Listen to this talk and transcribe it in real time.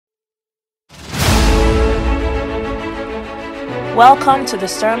Welcome to the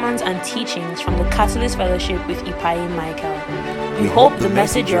sermons and teachings from the Catalyst Fellowship with Ipai Michael. We hope the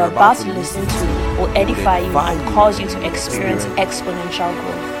message you're about to listen to will edify you and cause you to experience exponential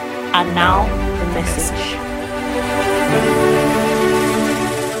growth. And now, the message.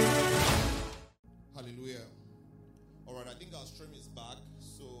 Hallelujah. All right, I think our stream is back,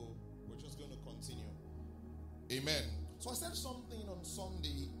 so we're just going to continue. Amen. So I said something on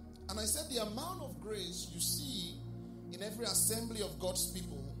Sunday, and I said the amount of grace you see in every assembly of God's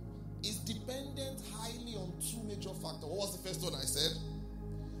people is dependent highly on two major factors. What was the first one I said?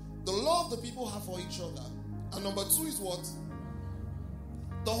 The love the people have for each other. And number two is what?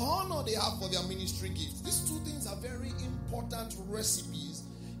 The honor they have for their ministry gifts. These two things are very important recipes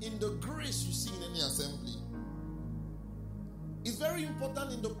in the grace you see in any assembly. It's very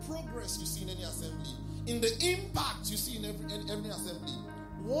important in the progress you see in any assembly, in the impact you see in every assembly.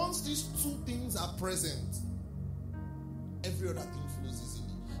 Once these two things are present, every other thing flows easily.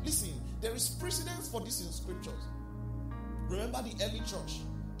 Listen, there is precedence for this in scriptures. Remember the early church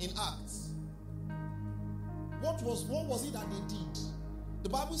in Acts. What was it that they did? The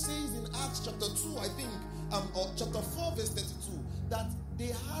Bible says in Acts chapter 2, I think, or chapter 4, verse 32, that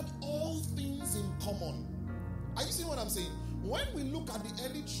they had all things in common. Are you seeing what I'm saying? When we look at the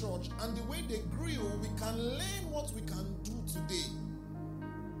early church and the way they grew, we can learn what we can do today.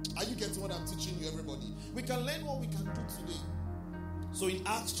 Are you getting what I'm teaching you, everybody? We can learn what we can do today. So in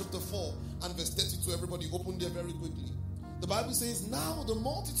Acts chapter 4 and verse 32, everybody open there very quickly. The Bible says, now the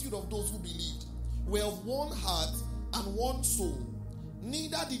multitude of those who believed were of one heart and one soul.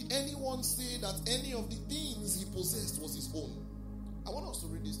 Neither did anyone say that any of the things he possessed was his own. I want us to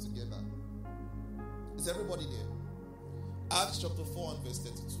read this together. Is everybody there? Acts chapter 4 and verse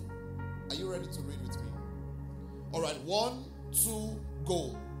 32. Are you ready to read with me? All right, 1, 2,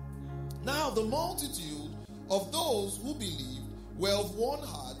 go. Now the multitude of those who believed were of one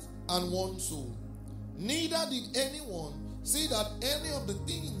heart and one soul. Neither did anyone say that any of the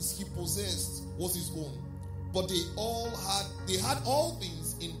things he possessed was his own, but they had all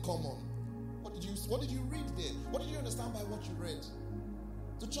things in common. What did you read there? What did you understand by what you read?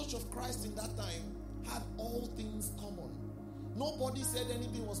 The church of Christ in that time had all things common. Nobody said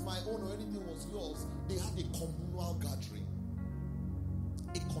anything was my own or anything was yours. They had a communal gathering,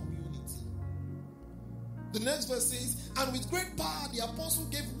 a community. The next verse says, and with great power the apostle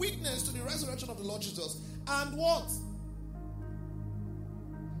gave witness to the resurrection of the Lord Jesus. And what?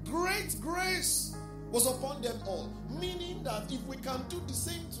 Great grace was upon them all. Meaning that if we can do the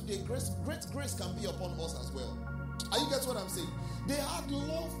same today, great grace can be upon us as well. Are you getting what I'm saying? They had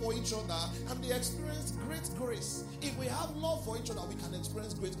love for each other and they experienced great grace. If we have love for each other, we can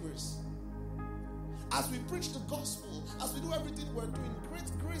experience great grace. As we preach the gospel, as we do everything we're doing,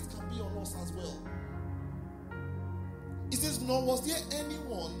 great grace can be on us as well. It says, nor was there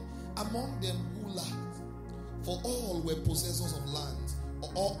anyone among them who lacked, for all were possessors of lands.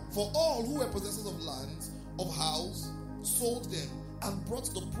 For all who were possessors of lands, of house, sold them and brought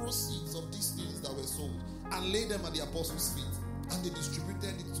the proceeds of these things that were sold and laid them at the apostles' feet, and they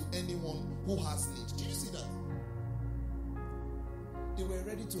distributed it to anyone who has need. Did you see that? They were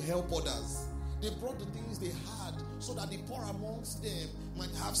ready to help others. They brought the things they had so that the poor amongst them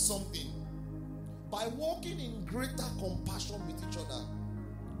might have something. By walking in greater compassion with each other,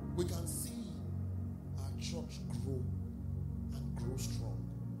 we can see our church grow and grow strong.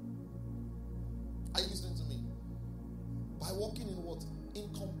 Are you listening to me? By walking in what?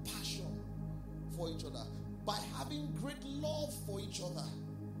 In compassion for each other. By having great love for each other,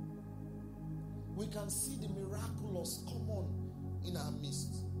 we can see the miraculous come on in our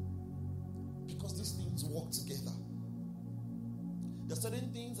midst. Because these things work together. There are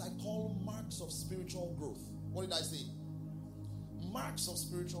certain things I call marks of spiritual growth. What did I say? Marks of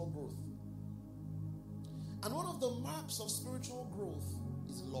spiritual growth. And one of the marks of spiritual growth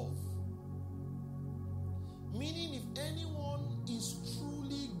is love. Meaning if anyone is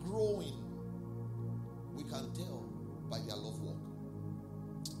truly growing, we can tell by their love walk.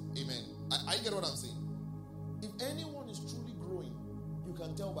 Amen. I get what I'm saying. If anyone is truly growing, you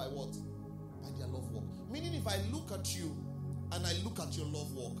can tell by what? By their love walk. Meaning if I look at you and I look at your love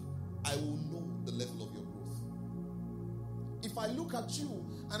walk, I will know the level of your growth. If I look at you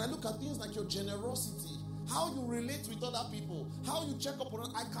and I look at things like your generosity, how you relate with other people, how you check up on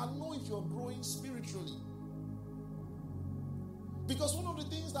others, I can know if you're growing spiritually. Because one of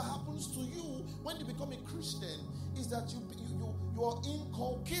the things that happens to you when you become a Christian is that you are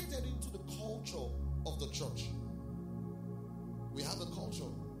inculcated into the culture of the church. We have a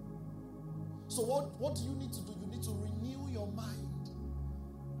culture. So what do you need to do? You need to renew your mind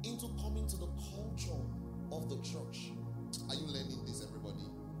into coming to the culture of the church. Are you learning this, everybody?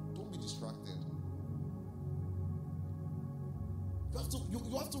 Don't be distracted.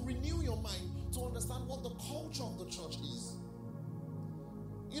 You have to renew your mind to understand what the culture of the church is.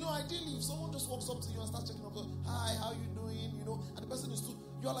 Ideally, if someone just walks up to you and starts checking up, hi, how you doing? And the person is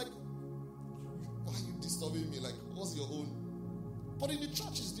you're like, why are you disturbing me? Like, what's your own? But in the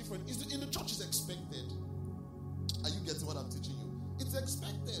church, it's different. In the church, it's expected. Are you getting what I'm teaching you? It's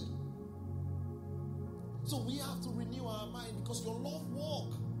expected. So we have to renew our mind because your love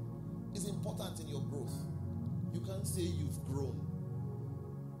walk is important in your growth. You can't say you've grown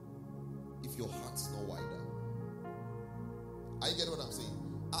if your heart's not wider. Are you getting what I'm saying?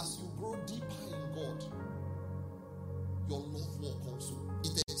 As you grow deeper in God, your love walk also,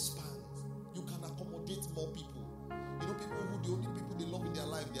 it expands. You can accommodate more people. People who the only people they love in their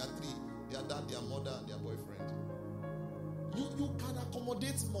life, they are three: their dad, their mother, and their boyfriend. You can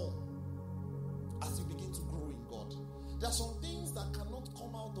accommodate more as you begin to grow in God. There are some things that cannot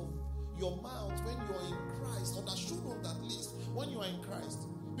come out of your mouth when you are in Christ, or that shouldn't, at least when you are in Christ,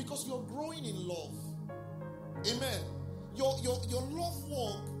 because you're growing in love. Amen. Your love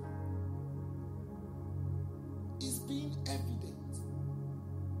walk is being evident.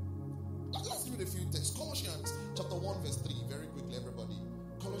 Let's read a few texts. Colossians chapter 1 verse 3. Very quickly, everybody.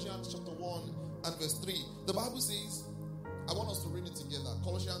 Colossians chapter 1 and verse 3. The Bible says, I want us to read it together.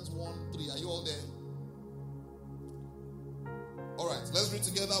 Colossians 1, 3. Are you all there? Alright, let's read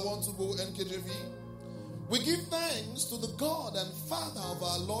together. 1 to go, NKJV. We give thanks to the God and Father of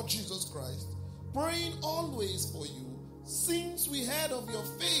our Lord Jesus Christ, praying always for you, since we heard of your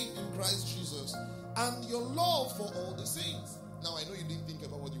faith in Christ Jesus and your love for all the saints. Now, I know you didn't think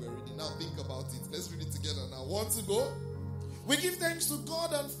about what you were reading. Now think about it. Let's read it together now. 1 to go. We give thanks to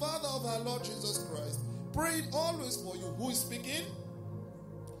God and Father of our Lord Jesus Christ, praying always for you. Who is speaking?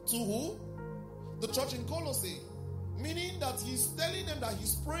 To who? The church in Colossae. Meaning that he's telling them that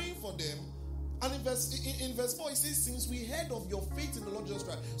he's praying for them. And in verse 4, he says, since we heard of your faith in the Lord Jesus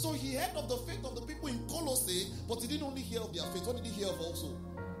Christ. So he heard of the faith of the people in Colossae, but he didn't only hear of their faith. What did he hear of also?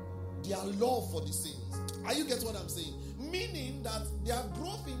 Their love for the saints. Are you getting what I'm saying? Meaning that their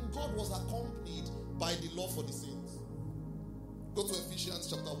growth in God was accompanied by the love for the saints. Go to Ephesians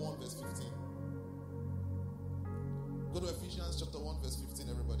chapter 1 verse 15. Go to Ephesians chapter 1 verse 15,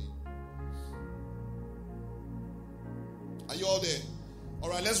 everybody. Are you all there?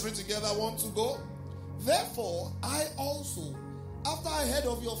 Alright, let's read together. 1 to go. Therefore, I also, after I heard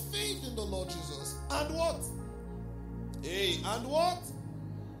of your faith in the Lord Jesus, and what? Hey, and what?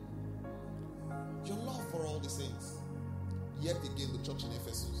 Your love for all the saints. Yet again, the church in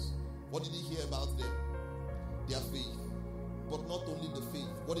Ephesus. What did he hear about them? Their faith. But not only the faith.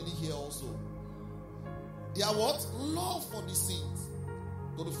 What did he hear also? Their what? Love for the saints.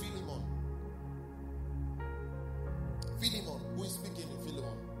 Go to Philemon. Philemon. Who is speaking in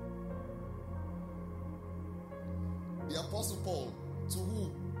Philemon? The Apostle Paul. To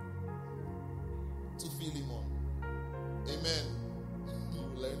who? To Philemon. Amen. You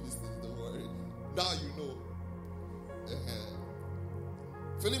will learn these things, don't worry. Now you know.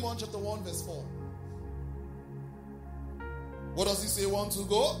 Philemon chapter 1 verse 4. What does he say? 1 to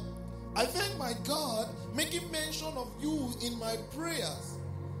go? I thank my God, making mention of you in my prayers,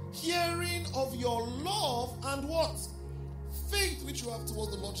 hearing of your love and what? Faith which you have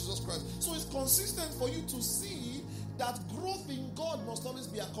towards the Lord Jesus Christ. So it's consistent for you to see that growth in God must always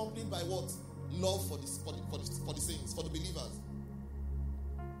be accompanied by what? Love for the saints, for the believers.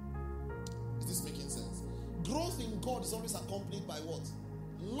 Is this making sense? Growth in God is always accompanied by what?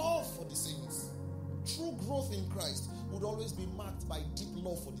 Love for the saints. True growth in Christ would always be marked by deep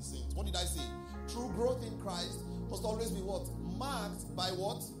love for the saints. What did I say? True growth in Christ must always be what? Marked by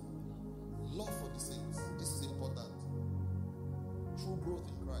what? Love for the saints. This is important. True growth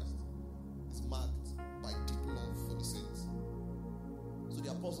in Christ is marked by deep love for the saints. So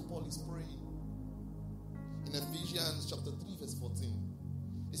the Apostle Paul is praying. In Ephesians chapter 3 verse 14,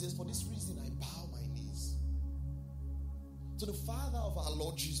 he says, for this reason I bow my knees to the Father of our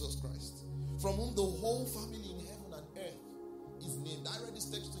Lord Jesus Christ, from whom the whole family in heaven and earth is named. I read this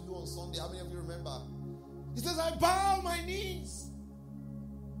text to you on Sunday. How many of you remember? He says, I bow my knees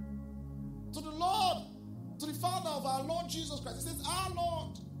to the Lord, to the Father of our Lord Jesus Christ. He says, our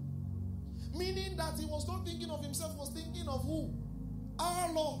Lord. Meaning that he was not thinking of himself, he was thinking of who?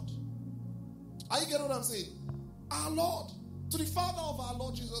 Our Lord. Are you getting what I'm saying? Our Lord. To the Father of our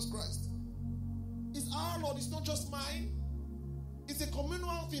Lord Jesus Christ. It's our Lord. It's not just mine. It's a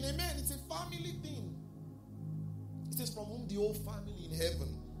communal thing. Amen. It's a family thing. It says from whom the whole family in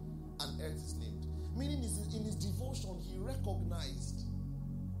heaven and earth is named. Meaning in his devotion, he recognized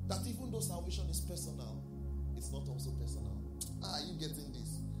that even though salvation is personal, it's not also personal. Are you getting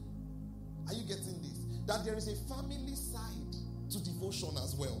this? Are you getting this? That there is a family side to devotion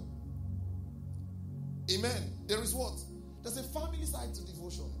as well. Amen. There is what? There's a family side to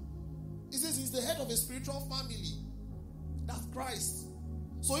devotion. He says he's the head of a spiritual family. That's Christ.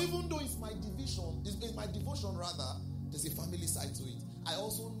 So even though it's my division, it's my devotion rather, there's a family side to it. I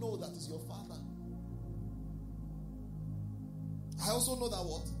also know that it's your father. I also know that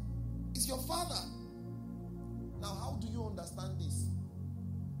what? It's your father. Now, how do you understand this?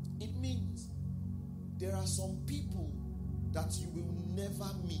 It means there are some people that you will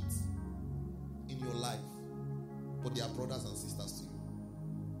never meet in your life, but they are brothers and sisters to you.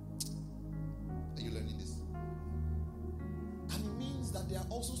 Are you learning this? And it means that there are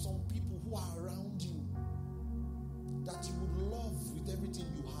also some people who are around you that you would love with everything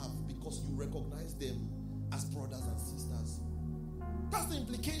you have because you recognize them as brothers and sisters. That's the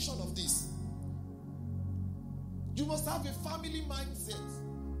implication of this. You must have a family mindset.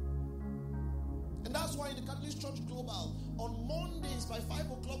 And that's why in the Catholic Church Global, on Mondays by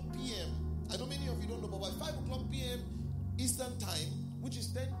 5 o'clock p.m., I know many of you don't know, but by 5 o'clock p.m. Eastern Time, which is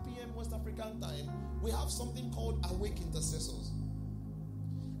 10 p.m. West African Time, we have something called Awake Intercessors.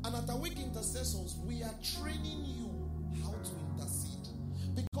 And at Awake Intercessors, we are training you how to intercede.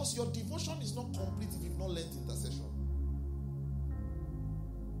 Because your devotion is not complete if you've not learned intercession.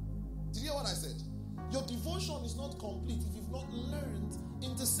 Did you hear what I said? Your devotion is not complete if you've not learned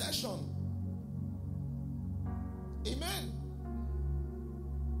intercession. Amen.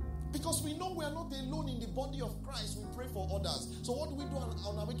 Because we know we are not alone in the body of Christ. We pray for others. So what do we do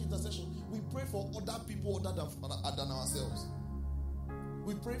on Awake Intercession? We pray for other people other than ourselves.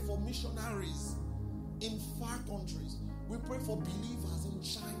 We pray for missionaries in far countries. We pray for believers in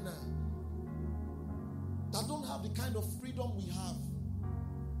China that don't have the kind of freedom we have.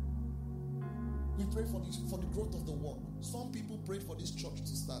 We pray for the growth of the work. Some people prayed for this church to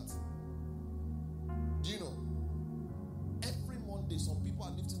start. Do you know? Every Monday, some people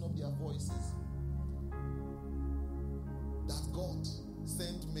are lifting up their voices that God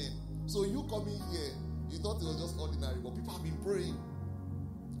sent men. So you coming here, you thought it was just ordinary, but people have been praying.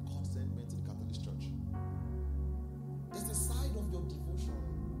 God sent men to the Catholic Church. There's a side of your devotion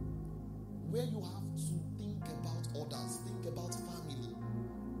where you have to think about others, think about family.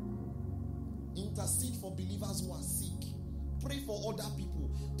 Intercede for believers who are sick. Pray for other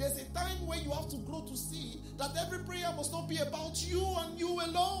people. There's a time where you have to grow to see that every prayer must not be about you and you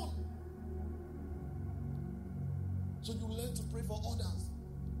alone. So you learn to pray for others.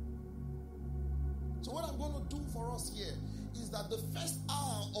 So what I'm going to do for us here is that the first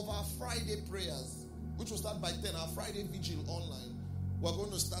hour of our Friday prayers, which will start by 10, our Friday vigil online, we're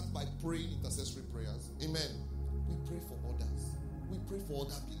going to start by praying intercessory prayers. Amen. We pray for others. We pray for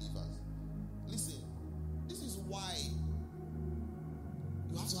other believers. Listen, this is why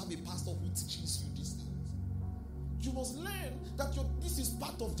you have to have a pastor who teaches you these things. You must learn that this is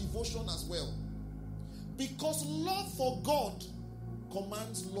part of devotion as well. Because love for God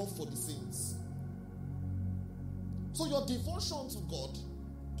commands love for the saints. So your devotion to God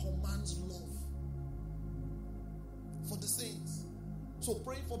commands love for the saints. So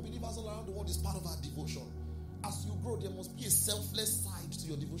praying for believers all around the world is part of our devotion. As you grow, there must be a selfless side to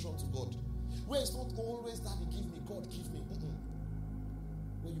your devotion to God. Where it's not always that you give me, God give me.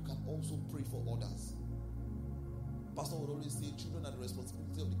 Where you can also pray for others. Pastor would always say, children are the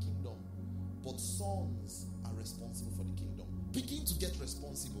responsibility of the kingdom, but sons are responsible for the kingdom. Begin to get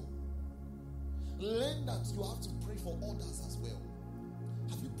responsible. Learn that you have to pray for others as well.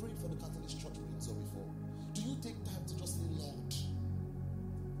 Have you prayed for the Catholic Church Windsor before? Do you take time to just say, Lord,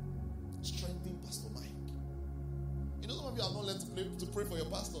 strengthen Pastor Mike? You know, some of you have not learned to pray for your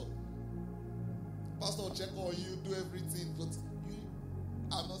pastor. Pastor will check on you, do everything, but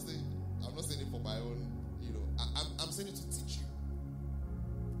I'm not saying it for my own, I'm saying it to teach you.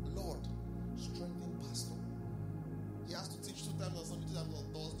 Lord, strengthen Pastor. He has to teach 2 times on Sunday, 2 times on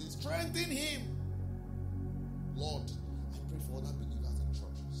Thursday. Strengthen him. Lord, I pray for other believers in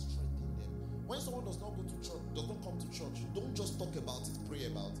church. Strengthen them. When someone does not go to church, does not come to church, don't just talk about it, pray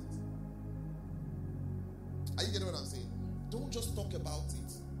about it. Are you getting what I'm saying? Don't just talk about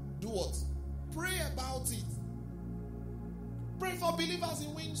it. Do what? Pray about it. Pray for believers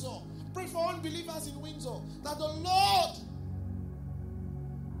in Windsor. Pray for unbelievers in Windsor. That the Lord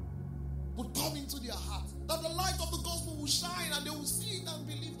would come into their hearts. That the light of the gospel will shine and they will see it and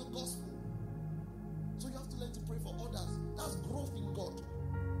believe the gospel. So you have to learn to pray for others. That's growth in God.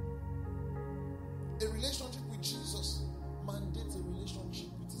 A relationship with Jesus mandates a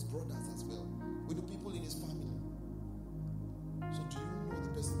relationship with his brothers as well. With the people in his family. So do you know the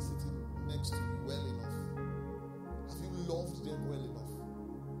person sitting next to you well enough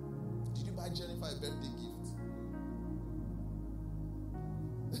her a birthday gift.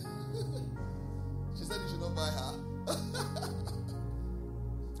 She said you should not buy her.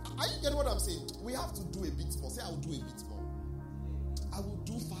 Are you getting what I'm saying? We have to do a bit more. Say, I will do a bit more. I will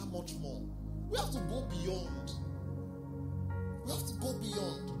do far much more. We have to go beyond. We have to go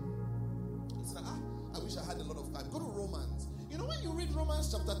beyond. It's like, I wish I had a lot of time. Go to Romans. You know, when you read Romans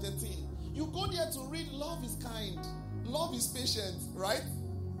chapter 13, you go there to read love is kind, love is patient, right?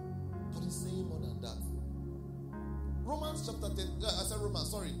 But it's saying more than that. Romans chapter 10, I said Romans,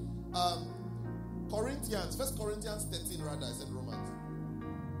 sorry. Corinthians, 1 Corinthians 13 rather, I said Romans.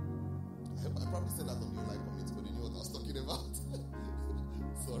 I probably said that on your live comments, but you knew what I was talking about.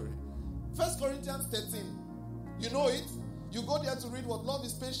 Sorry. 1 Corinthians 13. You know it? You go there to read what love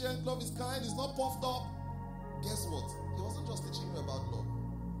is patient, love is kind, it's not puffed up. Guess what? He wasn't just teaching you about love.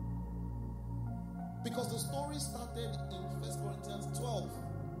 Because the story started in 1 Corinthians 12.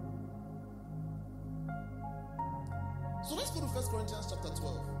 So let's go to 1 Corinthians chapter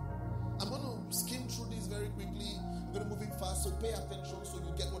 12. I'm going to skim through this very quickly. I'm going to move it fast, so pay attention so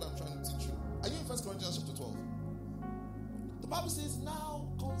you get what I'm trying to teach you. Are you in 1 Corinthians chapter 12? The Bible says, now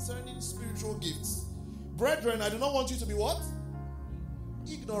concerning spiritual gifts. Brethren, I do not want you to be what?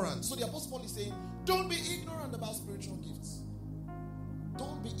 Ignorant. So the Apostle Paul is saying, don't be ignorant about spiritual gifts.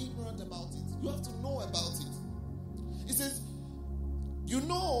 Don't be ignorant about it. You have to know about it. He says, you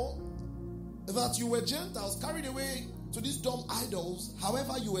know that you were Gentiles carried away to these dumb idols,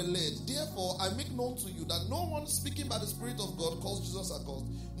 however you were led. Therefore, I make known to you that no one speaking by the Spirit of God calls Jesus accursed.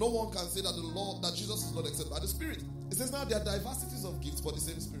 No one can say that that Jesus is Lord except by the Spirit. It says now there are diversities of gifts for the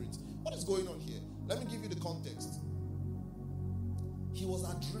same Spirit. What is going on here? Let me give you the context. He was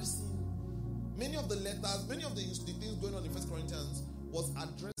addressing many of the letters, many of the things going on in 1 Corinthians was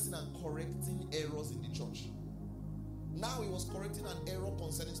addressing and correcting errors in the church. Now he was correcting an error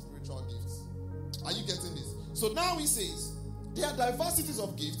concerning spiritual gifts. Are you getting this? So now he says, there are diversities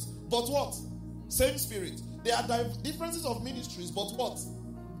of gifts, but what? Same Spirit. There are differences of ministries, but what?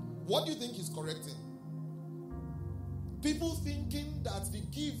 What do you think he's correcting? People thinking that the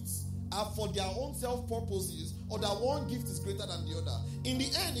gifts are for their own self-purposes, or that one gift is greater than the other. In the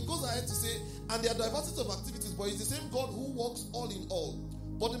end, it goes ahead to say, and there are diversities of activities, but it's the same God who works all in all.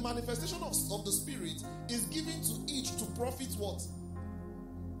 But the manifestation of the Spirit is given to each to profit what?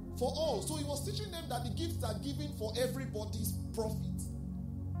 For all. So he was teaching them that the gifts are given for everybody's profit.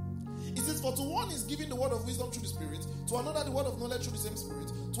 It says, for to one is given the word of wisdom through the Spirit, to another the word of knowledge through the same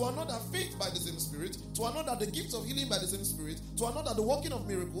Spirit, to another faith by the same Spirit, to another the gift of healing by the same Spirit, to another the working of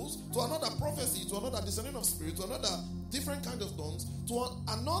miracles, to another prophecy, to another discerning of spirit, to another different kind of tongues, to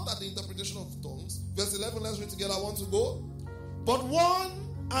another the interpretation of tongues. Verse 11, let's read together. I want to go. But one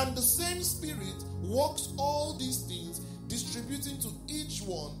and the same Spirit works all these things, distributing to each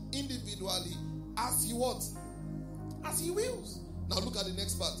one individually as he wants, as he wills. Now look at the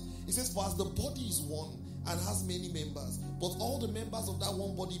next part. It says, for as the body is one and has many members, but all the members of that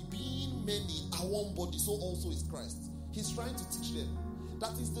one body being many are one body, so also is Christ. He's trying to teach them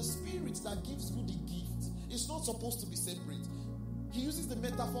that is the Spirit that gives you the gift. It's not supposed to be separate. He uses the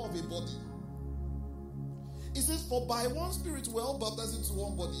metaphor of a body. It says, for by one Spirit we are all baptized into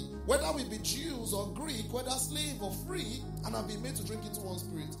one body, whether we be Jews or Greek, whether slave or free, and have been made to drink into one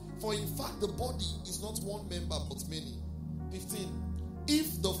Spirit. For in fact the body is not one member but many. 15.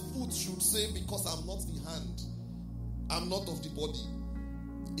 If the foot should say, because I'm not the hand, I'm not of the body,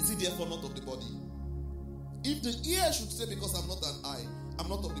 is it therefore not of the body? If the ear should say, because I'm not an eye, I'm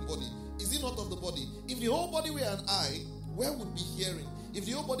not of the body, is it not of the body? If the whole body were an eye, where would be hearing? If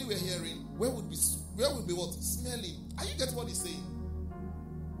the whole body were hearing, where would be what? Smelling. Are you getting what he's saying?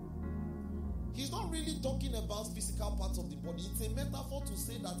 He's not really talking about physical parts of the body. It's a metaphor to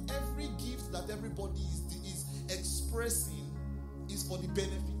say that every gift that everybody is expressing is for the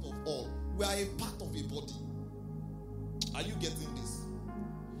benefit of all. We are a part of a body. Are you getting this?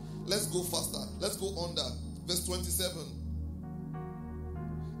 Let's go faster. Let's go under. Verse 27.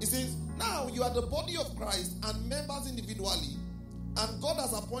 It says, now you are the body of Christ and members individually. And God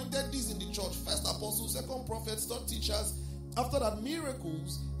has appointed these in the church. First apostles, second prophets, third teachers. After that,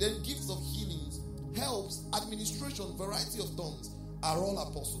 miracles, then gifts of healings, helps, administration, variety of tongues. Are all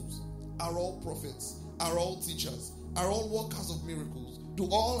apostles? Are all prophets? Are all teachers? Are all workers of miracles? Do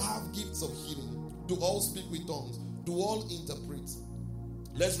all have gifts of healing? Do all speak with tongues? Do all interpret?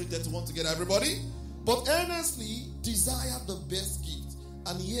 Let's read 31 together, everybody. But earnestly desire the best gift,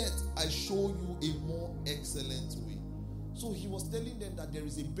 and yet I show you a more excellent way. So he was telling them that there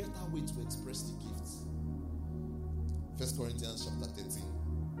is a better way to express the gifts. 1 Corinthians chapter 13.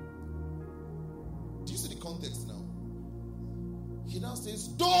 Do you see the context now? He now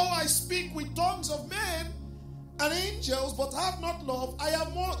says, though I speak with tongues of men and angels, but have not love, I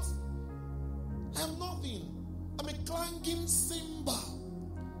am what? I am nothing. I'm a clanging cymbal.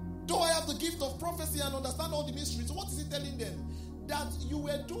 Though I have the gift of prophecy and understand all the mysteries. So what is he telling them? That you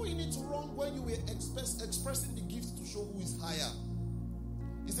were doing it wrong when you were expressing the gifts to show who is higher.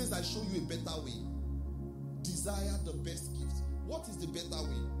 He says, I show you a better way. Desire the best gift. What is the better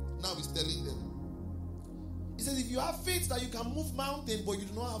way? Now he's telling them. He says, if you have faith that you can move mountains, but you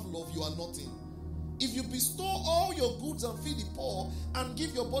do not have love, you are nothing. If you bestow all your goods and feed the poor, and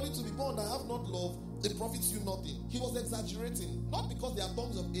give your body to be burned and have not love, it profits you nothing. He was exaggerating. Not because they are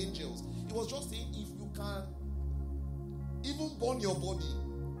tongues of angels. He was just saying, if you can even burn your body,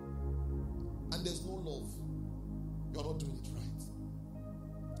 and there's no love, you're not doing it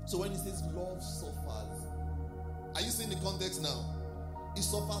right. So when he says love suffers, are you seeing the context now? It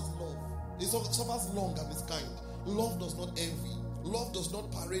suffers love. It suffers long and is kind. Love does not envy. Love does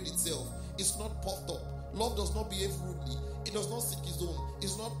not parade itself. It's not puffed up. Love does not behave rudely. It does not seek its own.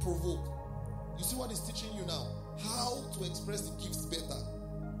 It's not provoked. You see what he's teaching you now? How to express the gifts better.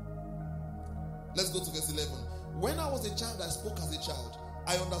 Let's go to verse 11. When I was a child, I spoke as a child.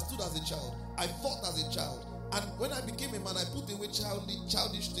 I understood as a child. I thought as a child. And when I became a man, I put away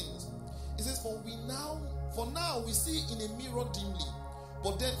childish things. It says, for now we see in a mirror dimly,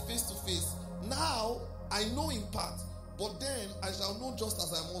 but then face to face. Now I know in part, but then I shall know just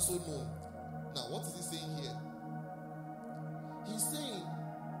as I am also known. Now, what is he saying here? He's saying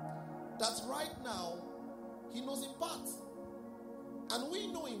that right now he knows in part, and we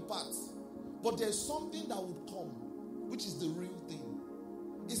know in part, but there's something that would come, which is the real thing.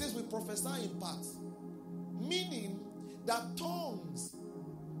 He says we prophesy in part, meaning that tongues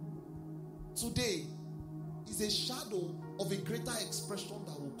today is a shadow of a greater expression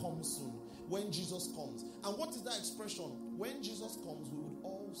that will come soon when Jesus comes. And what is that expression? When Jesus comes, we would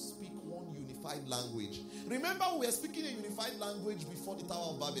all speak one unified language. Remember, we were speaking a unified language before the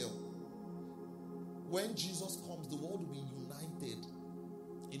Tower of Babel. When Jesus comes, the world will be united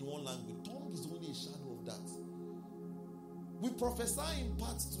in one language. Tongue is only a shadow of that. We prophesy in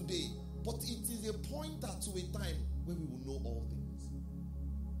parts today, but it is a pointer to a time where we will know all things.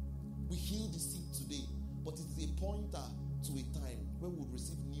 We heal the sick today, but it is a pointer to a time where we will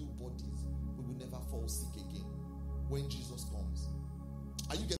receive new bodies. We will never fall sick again when Jesus comes.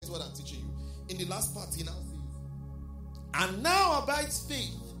 Are you getting what I'm teaching you? In the last part, he now says, and now abides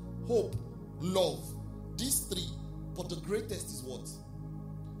faith, hope, love. These three, but the greatest is what?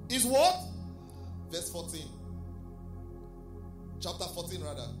 Is what? Verse 14. Chapter 14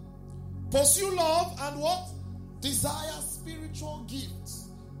 rather. Pursue love and what? Desire spiritual gifts.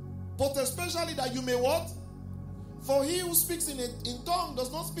 But especially that you may what? For he who speaks in tongue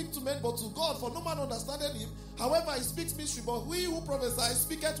does not speak to men but to God, for no man understandeth him. However, he speaks mystery, but he who prophesies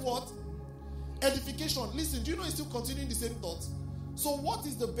speaketh what? Edification. Listen, do you know he's still continuing the same thought? So what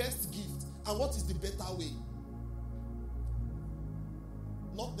is the best gift and what is the better way?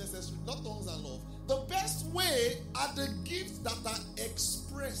 Not necessary, not tongues and love. The best way are the gifts that are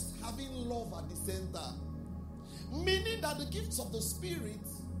expressed, having love at the center. Meaning that the gifts of the Spirit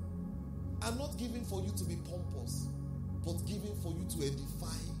are not given for you to be pompous, but given for you to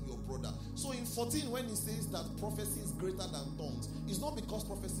edify your brother. So in 14, when he says that prophecy is greater than tongues, it's not because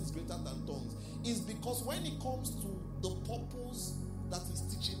prophecy is greater than tongues. It's because when it comes to the purpose that he's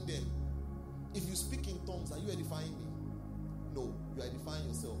teaching them, if you speak in tongues, are you edifying me? No, you are edifying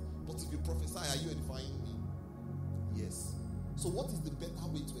yourself. But if you prophesy, are you edifying me? Yes. So what is the better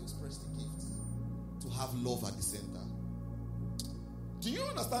way to express the gifts? To have love at the center. Do you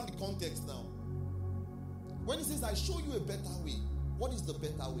understand the context now? When he says, I show you a better way, what is the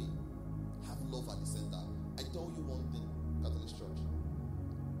better way? Have love at the center. I tell you one thing, Catholic Church.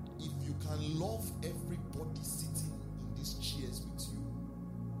 If you can love everybody sitting in these chairs with you,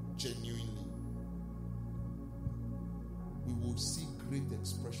 genuinely, we would see great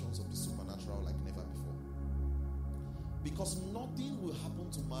expressions of the supernatural like never before. Because nothing will happen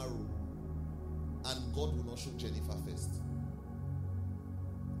tomorrow and God will not show Jennifer first.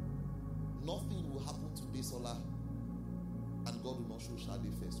 Nothing will happen to Desola and God will not show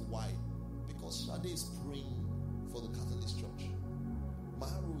Shade first. Why? Because Shade is praying for the Catholic Church.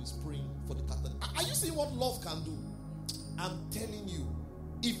 Maru is praying for the Catholic. Are you seeing what love can do? I'm telling you,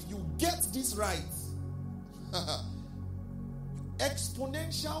 if you get this right,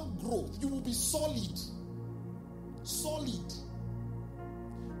 exponential growth, you will be solid. Solid.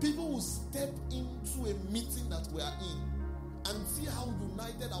 People will step into a meeting that we are in and see how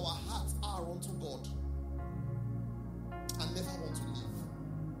united our hearts are unto God and never want to leave.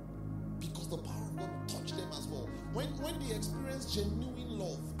 Because the power of God will touch them as well. When they experience genuine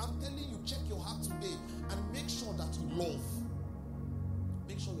love, I'm telling you, check your heart today and make sure that you love.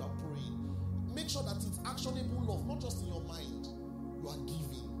 Make sure you are praying. Make sure that it's actionable love, not just in your mind. You are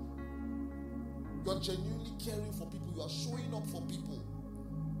giving. You are genuinely caring for people. You are showing up for people.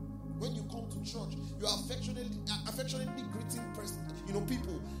 When you come to church, you are affectionately greeting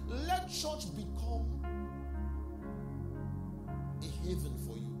people. Let church become a haven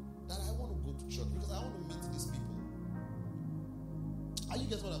for you. That I want to go to church because I want to meet these people. Are you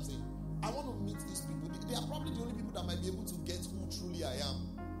getting what I'm saying? I want to meet these people. They are probably the only people that might be able to get who truly I am.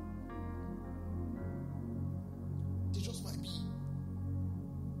 They just might be.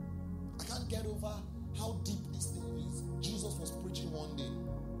 I can't get over how deep this thing is. Jesus was preaching one day.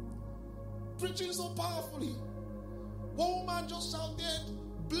 Preaching so powerfully. One woman just shouted,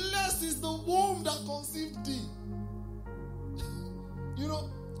 "Blessed is the womb that conceived thee."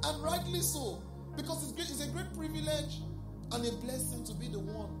 And rightly so. Because it's a great privilege and a blessing to be the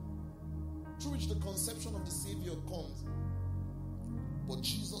one through which the conception of the Savior comes. But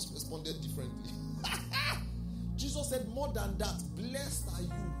Jesus responded differently. Jesus said more than that. Blessed are you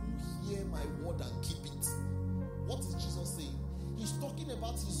who hear my word and keep it. What is Jesus saying? He's talking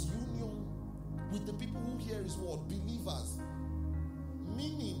about his union with the people who hear his word, believers.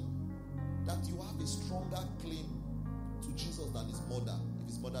 Meaning that you have a stronger claim to Jesus than his mother if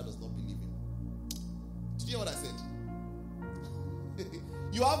his mother does not believe him. Did you hear what I said?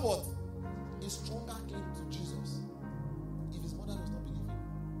 You have what? A stronger claim to Jesus if his mother does not believe him.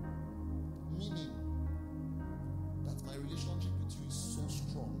 Meaning that my relationship with you is so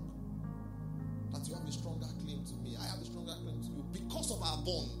strong that you have a stronger claim to me. I have a stronger claim to you because of our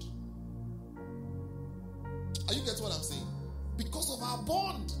bond. Are you getting what I'm saying? Because of our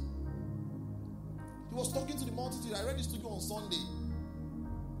bond. He was talking to the multitude. I read this to you on Sunday.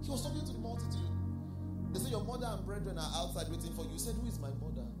 He was talking to the multitude. They said, your mother and brethren are outside waiting for you. He said, who is my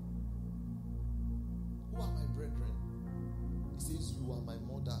mother? Who are my brethren? He says, you are my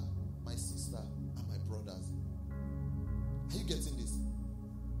mother, my sister, and my brothers. Are you getting this?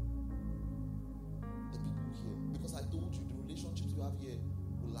 The people here. Because I told you, the relationships you have here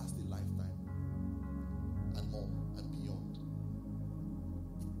will last a lifetime. And more, and beyond.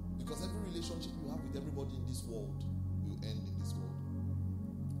 Because every relationship you have with everybody in this world will end in this world.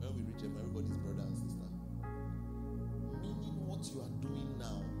 When we reach heaven, everybody's brother and sister. Meaning what you are doing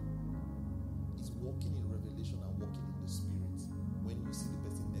now is walking in revelation and walking in the spirit when you see the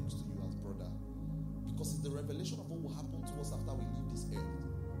person next to you as brother. Because it's the revelation of what will happen to us after we leave this earth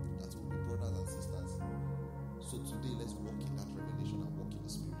that will be brothers and sisters. So today, let's walk in that revelation and walk in the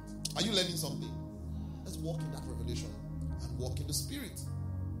spirit. Are you learning something? Let's walk in that revelation and walk in the spirit.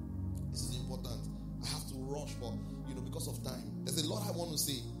 This is important. I have to rush, but because of time, there's a lot I want to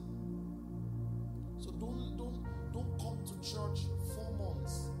say. So don't come to church 4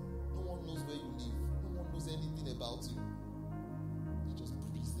 months. No one knows where you live. No one knows anything about you. You just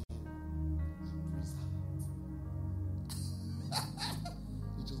breathe in and breathe out.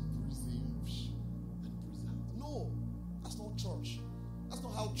 You just breathe in and breathe out. No, that's not church. That's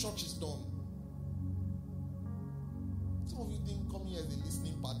not how church is done. Some of you think coming here as a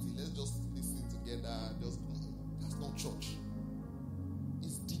listening party, let's just listen together. That's not church.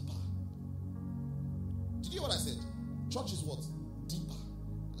 It's deeper. Did you hear what I said? Church is what? Deeper.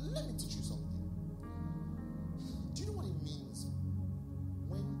 Let me teach you something. Do you know what it means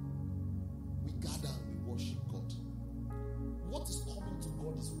when we gather and we worship God? What is coming to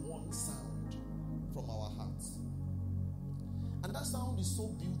God is one sound from our hearts. And that sound is so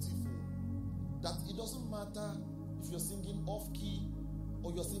beautiful that it doesn't matter if you're singing off key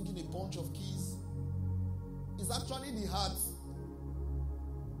or you're singing a bunch of keys. It's actually the heart.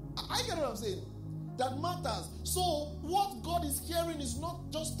 I get what I'm saying. That matters. So what God is hearing is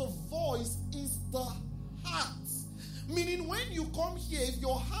not just the voice, it's the heart. Meaning when you come here, if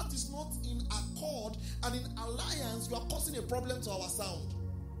your heart is not in accord and in alliance, you are causing a problem to our sound.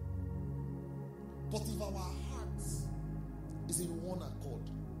 But if our heart is in one accord,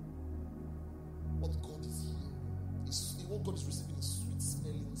 what God is here, what God is receiving is sweet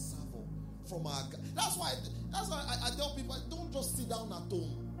smelling savour from our God. That's why I tell people, don't just sit down at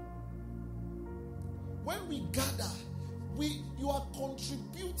home. When we gather, you are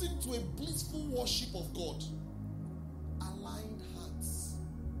contributing to a blissful worship of God. Aligned hearts.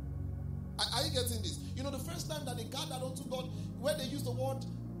 Are you getting this? The first time that they gathered unto God, where they used the word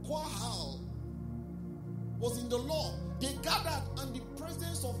quahal, was in the law. They gathered and the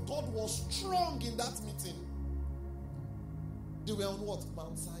presence of God was strong in that meeting. They were on what?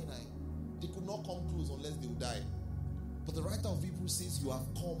 Mount Sinai. They could not come close unless they would die. But the writer of Hebrews says, you have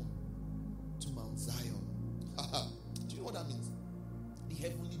come to Mount Zion. Do you know what that means? The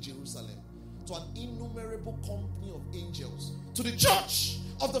heavenly Jerusalem. To an innumerable company of angels. To the church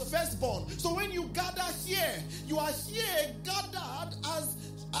of the firstborn. So when you gather here, you are here gathered as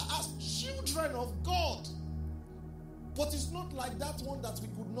children of God. But it's not like that one that we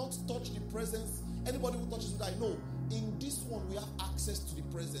could not touch the presence. Anybody who touches it, I know. In this one, we have access to the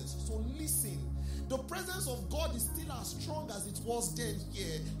presence. So listen. The presence of God is still as strong as it was then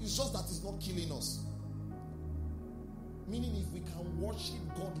here. It's just that it's not killing us. Meaning if we can worship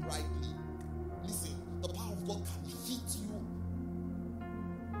God rightly, listen, the power of God can hit you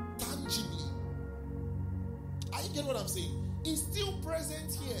tangibly. Are you getting what I'm saying? It's still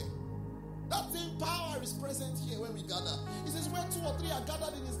present here. That same power is present here when we gather. It says where 2 or 3 are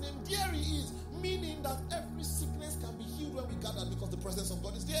gathered in his name, there he is. Meaning that every sickness can be healed when we gather because the presence of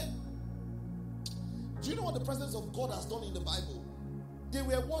God is there. Do you know what the presence of God has done in the Bible? They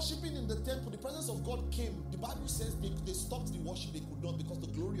were worshiping in the temple. The presence of God came. The Bible says they stopped the worship. They could not because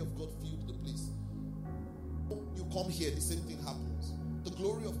the glory of God filled the place. You come here, the same thing happens. The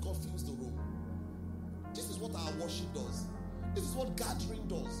glory of God fills the room. This is what our worship does. This is what gathering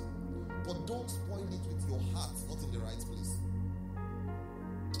does. But don't spoil it with your heart not in the right place.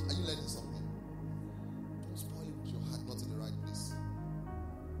 Are you learning something? Don't spoil it with your heart not in the right place.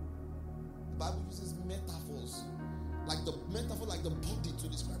 The Bible uses metaphors. Like the metaphor, like the body to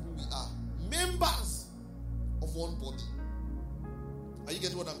describe who we are. Members of one body. Are you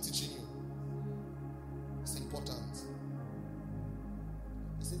getting what I'm teaching you? It's important.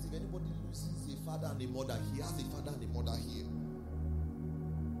 It says if anybody loses a father and a mother, he has a father and a mother here.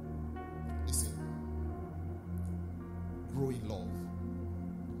 Listen. Grow in love.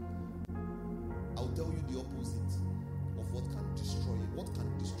 I'll tell you the opposite of what can destroy it. What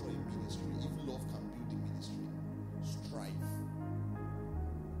can destroy a ministry? If love can build a ministry. Strife.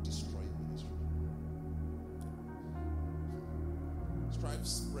 Destroy a ministry. Strife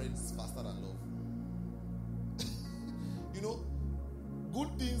spreads faster than love. You know, good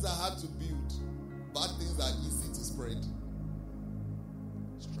things are hard to build. Bad things are easy to spread.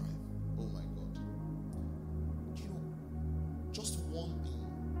 Strife. Oh my God. You know, just one thing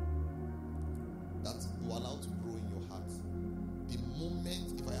that you allow to grow in your heart. The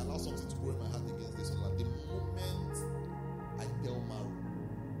moment, if I allow something to grow in my heart against this, the moment I tell Maru,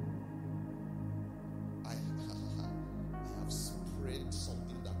 I have spread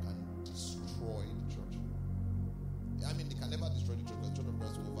something that can destroy the church. I mean, they can never destroy the church because the church of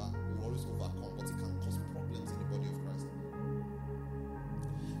Christ will always overcome, but it can cause problems in the body of Christ.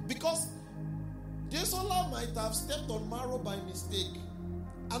 Because Desola might have stepped on Maro by mistake,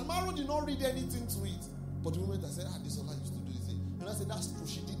 and Maro did not read anything to it. But the moment I said, Desola used to do this thing, and I said, that's true,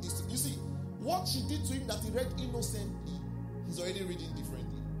 she did this. You see, what she did to him that he read innocently, he's already reading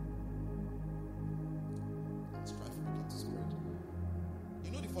differently. And strife began to spread.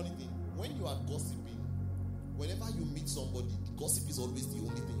 You know the funny thing? When you are gossiping, whenever you meet somebody, gossip is always the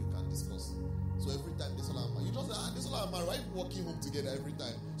only thing you can discuss. So every time Desola and Maro, you just say, Desola and Maro, why are you walking home together every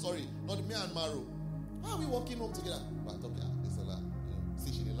time? Sorry, not me and Maro. Why are we walking home together? But okay, Desola,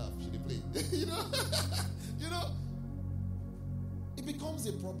 see, she didn't laugh, she didn't play. You know, it becomes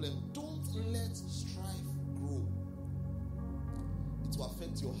a problem. Don't let strife grow. It will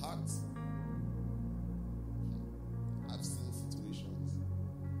affect your heart. I've seen situations.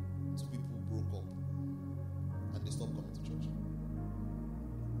 2 people broke up and they stopped coming to church.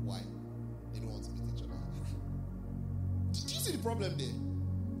 Why? They don't want to meet each other. Did you see the problem there?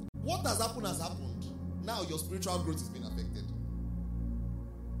 What has happened has happened. Now your spiritual growth has been affected.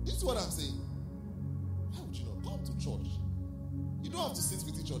 This is what I'm saying. Why would you not come to church? You don't have to sit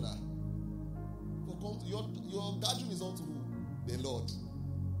with each other. Your gathering is unto who? The Lord.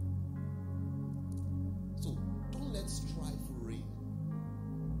 So don't let strife reign.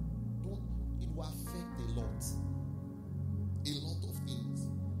 It will affect a lot. A lot of things.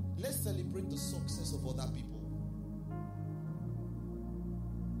 Let's celebrate the success of other people.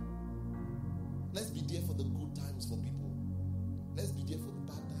 Let's be there for the good times for people. Let's be there for the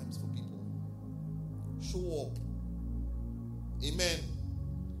bad times for people. Show up. Amen.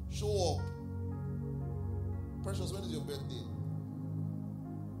 Show up. Precious, when is your birthday?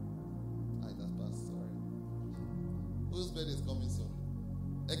 That's past, sorry. Whose birthday is coming soon?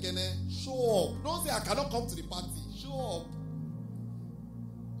 Ekene, show up. Don't say I cannot come to the party. Show up.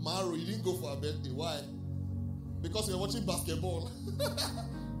 Maru, you didn't go for a birthday. Why? Because we are watching basketball.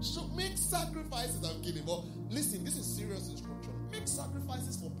 Make sacrifices. I'm kidding. But listen, this is serious instruction. Make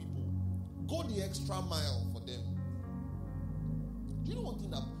sacrifices for people. Go the extra mile for them. Do you know one thing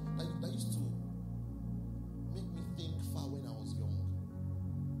that used to make me think far when I was young?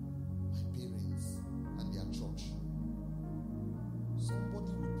 My parents and their church.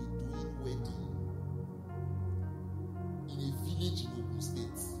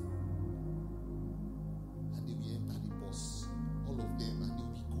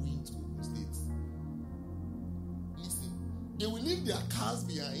 They will leave their cars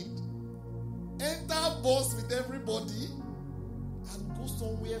behind, enter bus with everybody, and go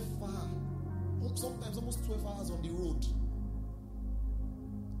somewhere far. Sometimes almost 12 hours on the road.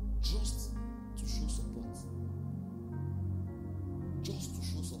 Just to show support. Just to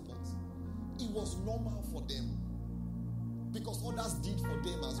show support. It was normal for them. Because others did for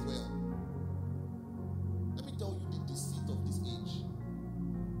them as well. Let me tell you the deceit of this age.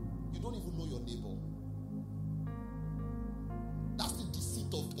 You don't even know your neighbor. That's the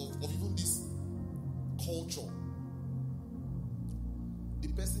deceit of even this culture. The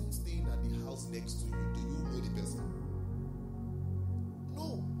person staying at the house next to you, do you know the person?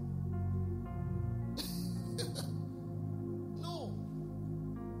 No. No.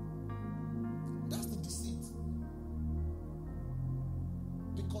 That's the deceit.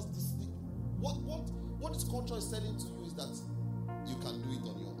 Because what this culture is selling to you is that you can do it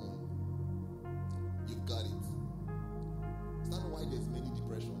on your own. You've got it. Is that why there's many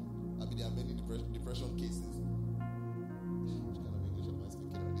depression? I mean, there are many depression cases. Which kind of English am I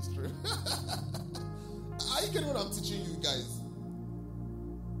speaking on this trip? Are you getting what I'm teaching you guys?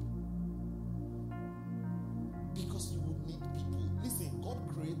 Because you would need people. Listen, God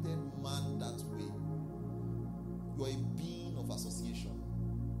created man that way. You are a being of association.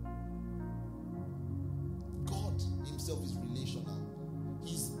 God himself is relational.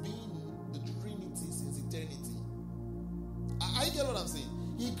 He's been the Trinity since eternity. Are you getting what I'm saying?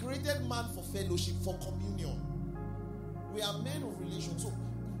 He created man for fellowship, for communion. We are men of relation. So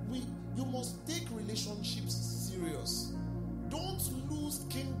you must take relationships serious. Don't lose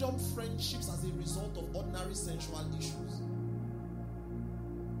kingdom friendships as a result of ordinary sensual issues.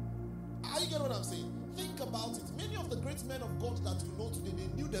 Are you getting what I'm saying? Think about it. Many of the great men of God that you know today, they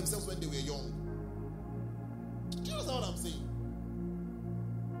knew themselves when they were young. Do you understand what I'm saying?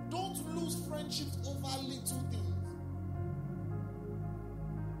 Don't lose friendships over little things.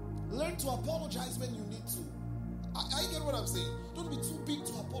 Learn to apologize when you need to. I get what I'm saying. Don't be too big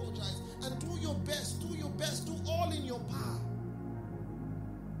to apologize. And do your best. Do your best. Do all in your power.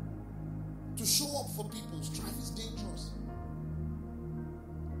 To show up for people. Strife is dangerous.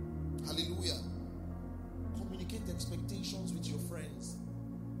 Hallelujah. Communicate expectations with your friends.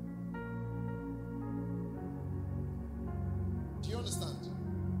 Do you understand?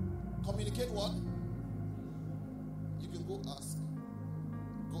 Communicate what? You can go ask.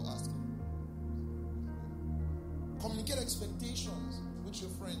 Go ask. Communicate expectations with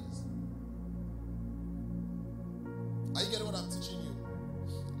your friends. Are you getting what I'm teaching you?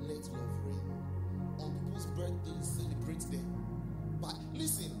 Let love reign. On people's birthdays, celebrate them. But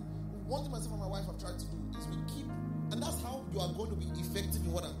listen, one thing myself and my wife have tried to do is we keep, and that's how you are going to be effective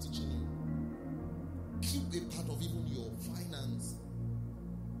in what I'm teaching you. Keep a part of even your finance.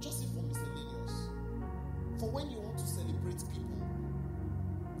 Just for miscellaneous. For when you want to celebrate people.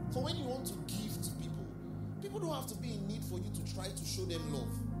 For when you want to give to people. People don't have to be in need for you to try to show them love.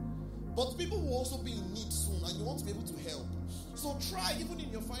 But people will also be in need soon and you want to be able to help. So try even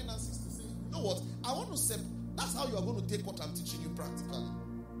in your finances to say, you know what, I want to that's how you are going to take what I'm teaching you practically.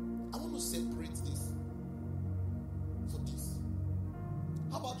 I want to separate this for this.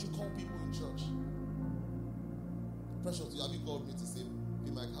 How about you call people in church? Precious, have you called me to say,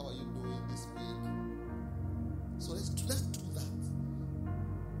 hey Mike, how are you doing this week? So let's do that.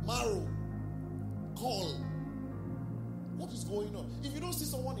 Maro, call. What is going on? If you don't see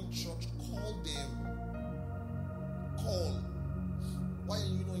someone in church, call them. Call. Why are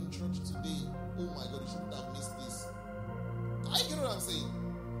you not in church today? Oh my God, you shouldn't have missed this. I get what I'm saying.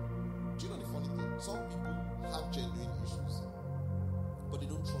 Do you know the funny thing? Some people have genuine issues, but they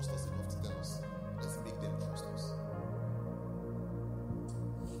don't trust us enough to tell us. Let's make them trust us.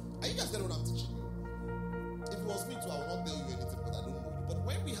 Are you guys getting what I'm teaching you? If it was me too, I would not tell you anything because I don't know you. But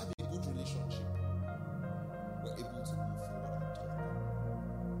when we have a good relationship, we're able to move forward and talk.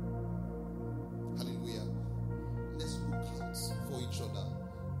 Hallelujah. Let's look out for each other.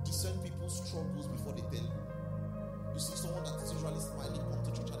 Discern people's struggles before they tell you. You see someone that is usually smiling, come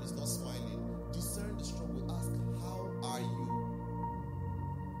to church and is not smiling. Discern the struggle. Ask, how are you?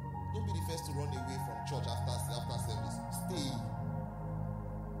 Don't be the first to run away from church after service. Stay.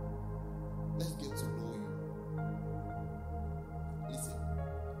 Let's get to know you. Listen,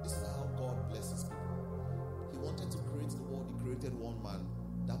 this is how God blesses people. He wanted to create the world. He created one man.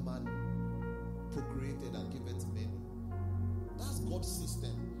 That man procreated and gave it to many. That's God's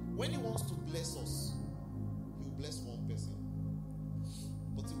system. When he wants to bless us, he will bless one person.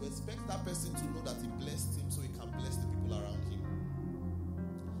 But he will expect that person to know that he blessed him so he can bless the people around him.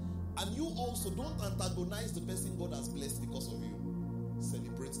 And you also don't antagonize the person God has blessed because of you.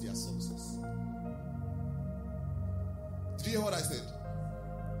 Celebrate their success. Did you hear what I said?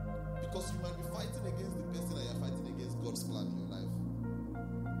 Because you might be fighting against the person and you're fighting against God's plan in your life.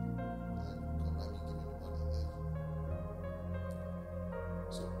 And God might be giving you money there.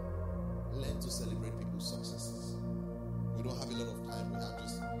 So, learn to celebrate people's successes. We don't have a lot of time. We have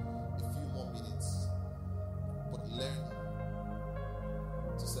just a few more minutes. But learn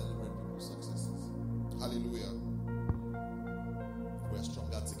to celebrate people's successes. Hallelujah. We're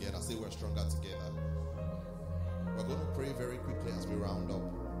stronger together. Say we're stronger together. We're going to pray very quickly as we round up.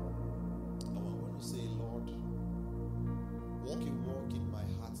 And we're going to say, Lord, walk a walk in my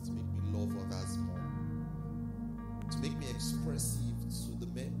heart to make me love others more. To make me expressive to the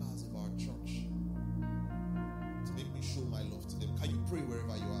members of our church. To make me show my love to them. Can you pray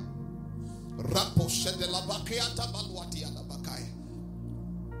wherever you are?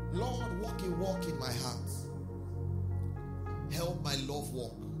 Lord, walk a walk in my heart. Help my love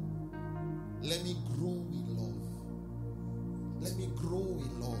walk. Let me grow in love. Let me grow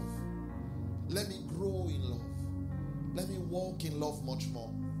in love. Let me grow in love. Let me walk in love much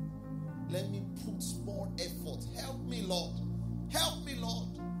more. Let me put more effort. Help me, Lord. Help me, Lord,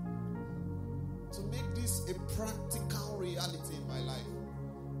 to make this a practical reality in my life.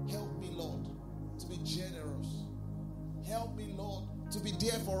 Help me, Lord, to be generous. Help me, Lord, to be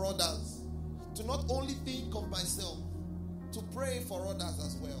there for others. To not only think of myself, to pray for others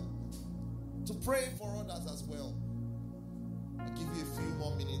as well. To pray for others as well. I'll give you a few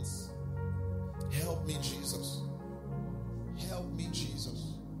more minutes. Help me, Jesus. Help me,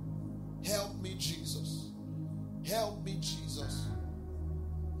 Jesus. Help me, Jesus. Help me, Jesus.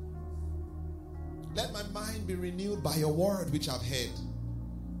 Let my mind be renewed by your word which I've heard.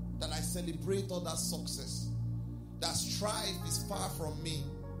 That I celebrate others' success. That strife is far from me.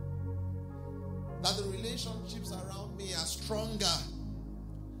 That the relationships around me are stronger.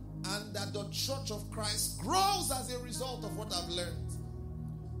 And that the church of Christ grows as a result of what I've learned.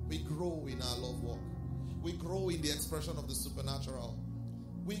 We grow in our love walk. We grow in the expression of the supernatural.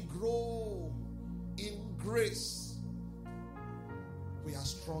 We grow in grace. We are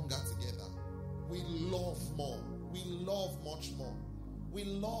stronger together. We love more. We love much more. We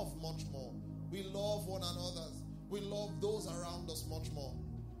love much more. We love one another. We love those around us much more.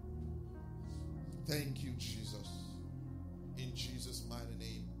 Thank you, Jesus. In Jesus' mighty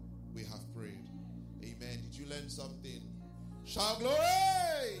name, we have prayed. Amen. Did you learn something? Shout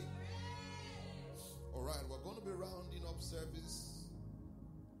glory! All right, we're going to be rounding up service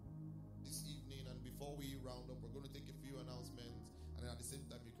this evening. And before we round up, we're going to take a few announcements. And at the same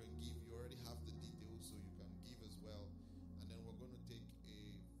time,